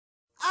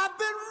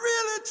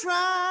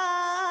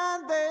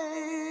trying,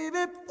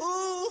 baby.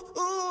 Ooh,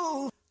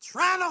 ooh.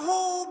 Trying to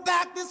hold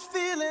back this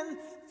feeling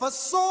for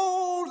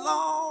so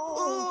long.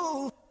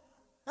 Ooh.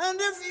 And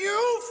if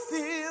you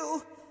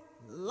feel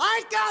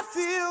like I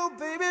feel,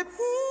 baby,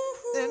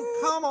 then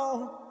come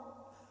on.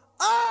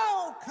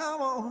 Oh,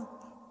 come on.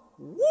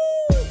 Woo!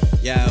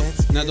 Yo,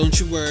 now don't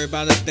you worry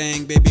about a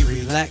thing, baby,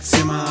 relax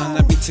your mind.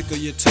 Let me tickle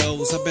your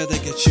toes, I better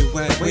get you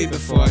wet way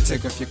before I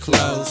take off your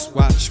clothes.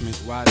 Watch me,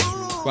 watch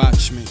me,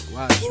 watch me,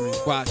 watch me,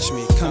 watch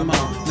me, come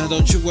on. Now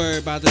don't you worry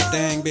about a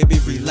thing, baby,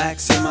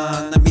 relax your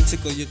mind. Let me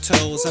tickle your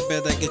toes, I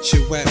better get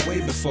you wet way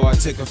before I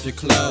take off your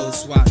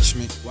clothes. Watch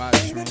me,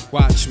 watch me,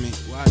 watch me,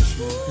 watch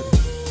me.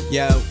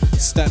 Yo,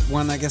 step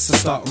one, I guess I'll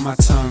start with my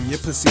tongue. Your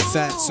pussy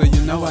fat, so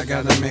you know I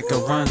gotta make a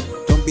run.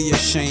 Don't be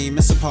ashamed,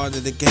 it's a part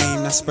of the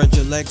game. Now spread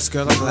your legs,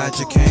 girl, I'm glad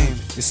you came.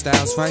 Your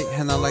style's right,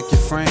 and I like your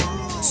frame.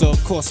 So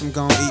of course I'm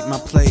gonna eat my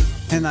plate,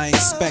 and I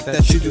expect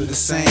that you do the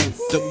same.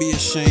 Don't be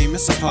ashamed,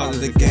 it's a part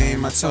of the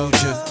game. I told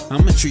you,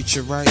 I'ma treat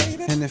you right.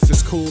 And if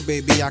it's cool,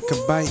 baby, I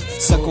could bite.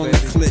 Suck on the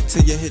clit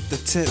till you hit the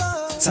tip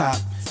top.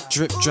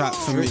 Drip drop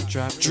for me,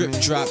 drip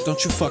drop,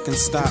 don't you fucking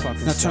stop.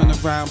 Now turn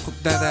around,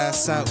 put that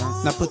ass out.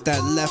 Now put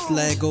that left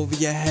leg over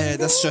your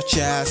head, now stretch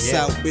your ass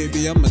out.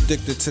 Baby, I'm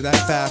addicted to that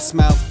fast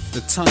mouth.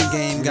 The tongue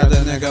game got a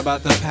nigga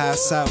about to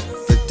pass out.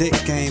 The dick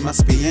game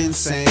must be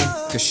insane,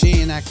 cause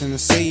she ain't acting the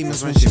same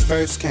as when she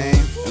first came.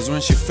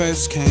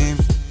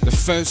 The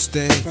first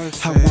day,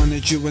 I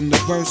wanted you in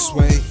the worst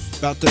way.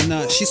 About the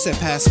nut, she said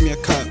pass me a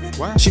cup.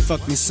 She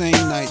fucked me same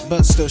night,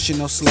 but still she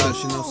no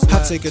slut.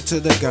 I take her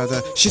to the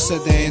gutter, she said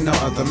there ain't no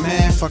other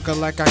man. Fuck her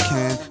like I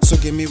can, so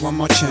give me one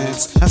more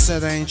chance. I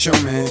said I ain't your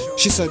man,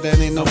 she said that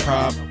ain't no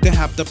prob. Then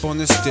hopped up on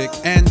this dick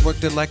and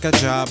worked it like a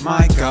job.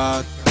 My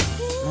God,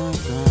 my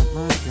God,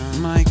 my God,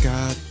 my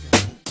God.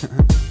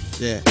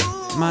 Yeah,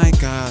 my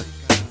God.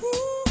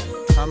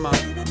 Come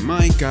on,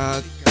 my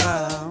God.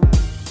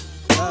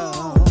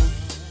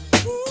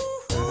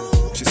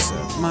 She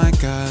said, my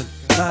God.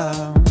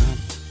 Love,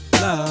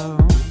 love,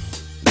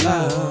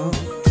 love.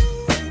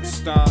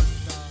 Stop.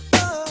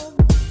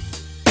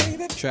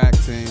 Track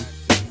team.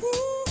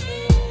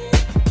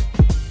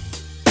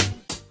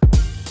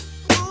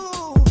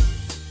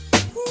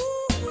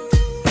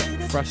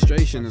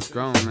 Frustration is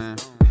grown, man.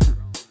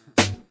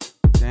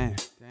 Damn.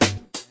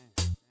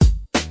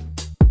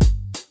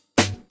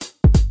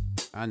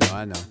 I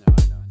know.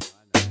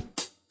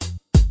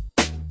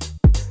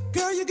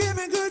 Girl, you give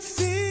me good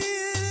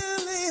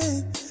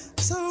feeling,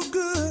 so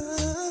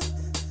good.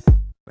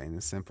 Plain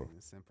and simple.